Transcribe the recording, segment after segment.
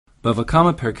Bava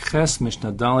Kamma Perkches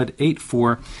Mishnah Daled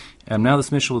 8:4. Now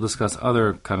this Mishnah will discuss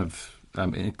other kind of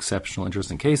exceptional,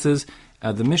 interesting cases.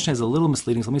 The Mishnah is a little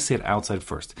misleading, so let me say it outside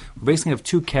first. We're basically have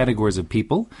two categories of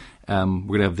people. We're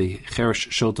going to have the Cheresh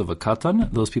Shota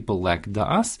V'Katan. Those people lack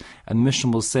Da'as. And the Mishnah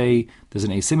will say there's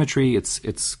an asymmetry.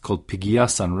 It's called Pigiyah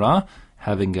Sanra.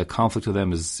 Having a conflict with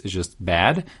them is just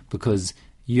bad because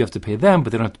you have to pay them,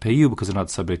 but they don't have to pay you because they're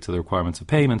not subject to the requirements of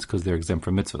payments because they're exempt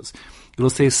from mitzvahs. It'll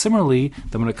say similarly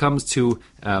that when it comes to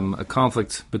a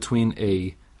conflict between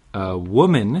a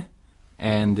woman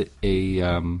and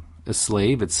a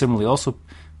slave, it's similarly also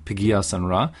pigiyah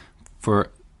sanra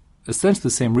for essentially the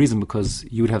same reason, because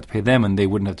you would have to pay them and they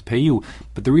wouldn't have to pay you.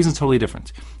 But the reason is totally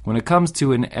different. When it comes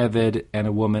to an eved and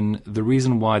a woman, the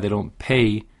reason why they don't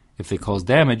pay if they cause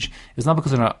damage is not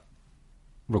because they're not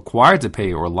required to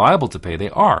pay or liable to pay. They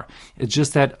are. It's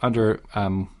just that under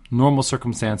normal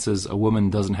circumstances, a woman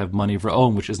doesn't have money of her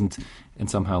own, which isn't in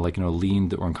somehow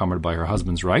liened or encumbered by her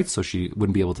husband's rights, so she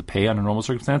wouldn't be able to pay under normal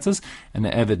circumstances. And the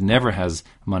eved never has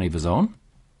money of his own.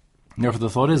 Therefore, the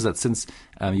thought is that since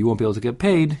you won't be able to get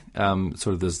paid,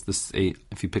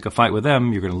 if you pick a fight with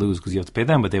them, you're going to lose because you have to pay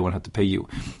them, but they won't have to pay you.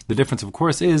 The difference, of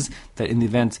course, is that in the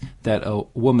event that a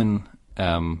woman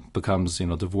becomes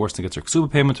divorced and gets her ksuba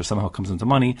payment, or somehow comes into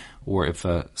money, or if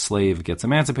a slave gets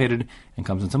emancipated and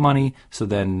comes into money, so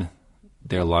then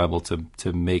they're liable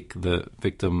to make their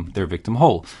victim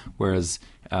whole. Whereas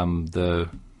the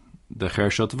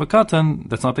Cheresh Shota V'Katan,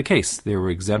 that's not the case. They were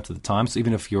exempt at the time, so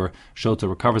even if your Shota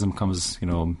recovers and becomes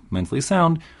mentally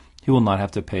sound, he will not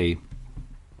have to pay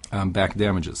back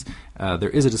damages. There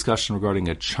is a discussion regarding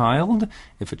a child.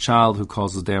 If a child who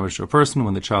causes damage to a person,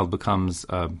 when the child becomes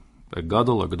a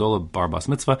gadol or gadola bar bas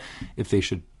mitzvah, if they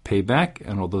should pay back,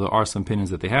 and although there are some opinions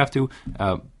that they have to,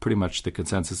 pretty much the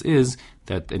consensus is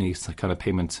that any kind of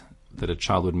payment that a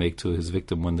child would make to his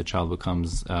victim when the child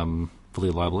becomes fully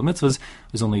liable in mitzvahs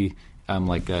is only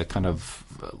like a kind of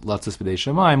latzis b'dei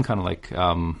shemaim, kind of like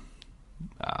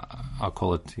I'll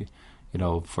call it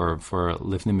for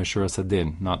lifnim mishura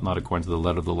sadin, not according to the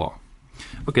letter of the law.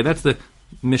 Okay, that's the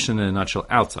Mishnah in a nutshell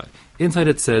outside. Inside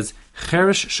it says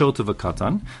Cheresh Shota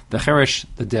V'Katan. The Cheresh,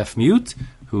 the deaf mute,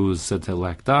 who's said to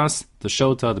lack das, the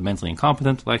Shota, the mentally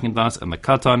incompetent, lacking das, and the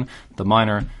Katan, the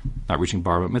minor, not reaching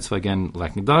bar mitzvah, again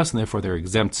lacking das, and therefore they're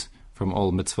exempt from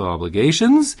all mitzvah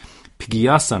obligations.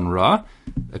 Pigiyah Sanra,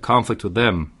 a conflict with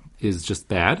them is just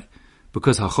bad,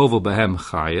 because Hachovo Behem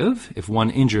Chayev, if one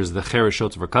injures the Cheresh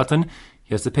Shota V'Katan,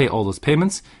 he has to pay all those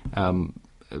payments.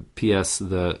 P.S.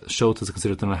 The Shota is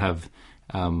considered to not have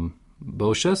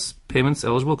Boshes payments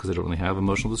eligible because they don't really have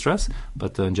emotional distress,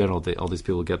 but in general, all these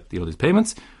people get these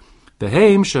payments.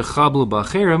 Beheim shechablu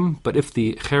ba'cherim, but if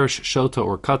the cheresh shota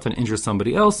or katan injures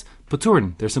somebody else,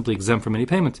 paturin, they're simply exempt from any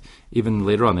payment. Even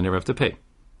later on, they never have to pay,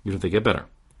 even if they get better.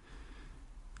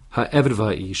 Ha'eved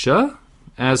va'isha,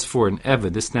 as for an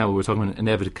eved, this now we're talking about an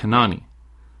eved Kanani,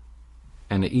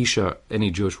 and an isha,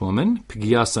 any Jewish woman,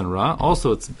 pigiyah sanra,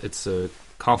 also it's a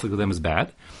conflict with them is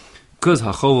bad. Because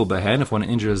hachovu behen, if one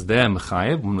injures them,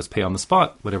 chayev, one must pay on the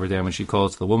spot whatever damage she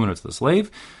caused to the woman or to the slave.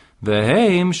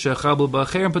 Veheim shechablu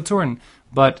b'acher and paturin.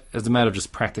 But as a matter of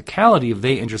just practicality, if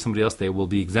they injure somebody else, they will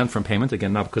be exempt from payment.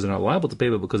 Again, not because they're not liable to pay,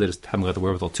 but because they just haven't got the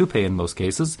wherewithal to pay in most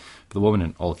cases for the woman,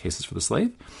 in all cases for the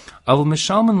slave. Avul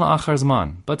mishalman la'achar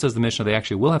zman. But says the Mishnah, they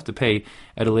actually will have to pay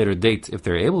at a later date if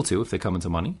they're able to, if they come into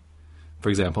money. For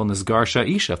example, nisgarsha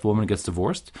isha, if the woman gets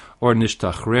divorced, or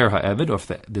nishtachrer ha'eved, or if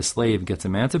the slave gets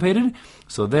emancipated,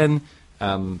 so then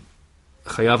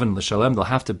chayav l'shalem, they'll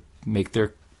have to make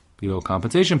their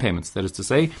compensation payments. That is to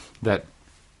say that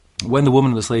when the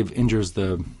woman or the slave injures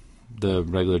the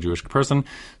regular Jewish person,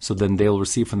 so then they'll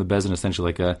receive from the bezin essentially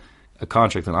like a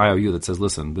contract, an IOU that says,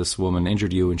 listen, this woman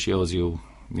injured you and she owes you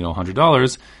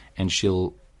 $100, and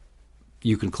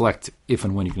you can collect if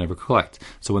and when you can ever collect.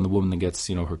 So when the woman then gets,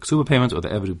 her ksuba payment, or the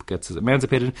eved gets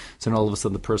emancipated, so then all of a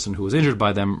sudden the person who was injured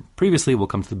by them previously will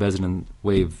come to the bezin and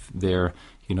waive their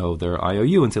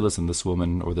IOU and say, listen, this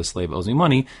woman or this slave owes me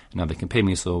money, and now they can pay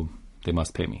me, so they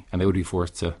must pay me. And they would be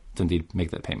forced to indeed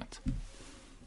make that payment.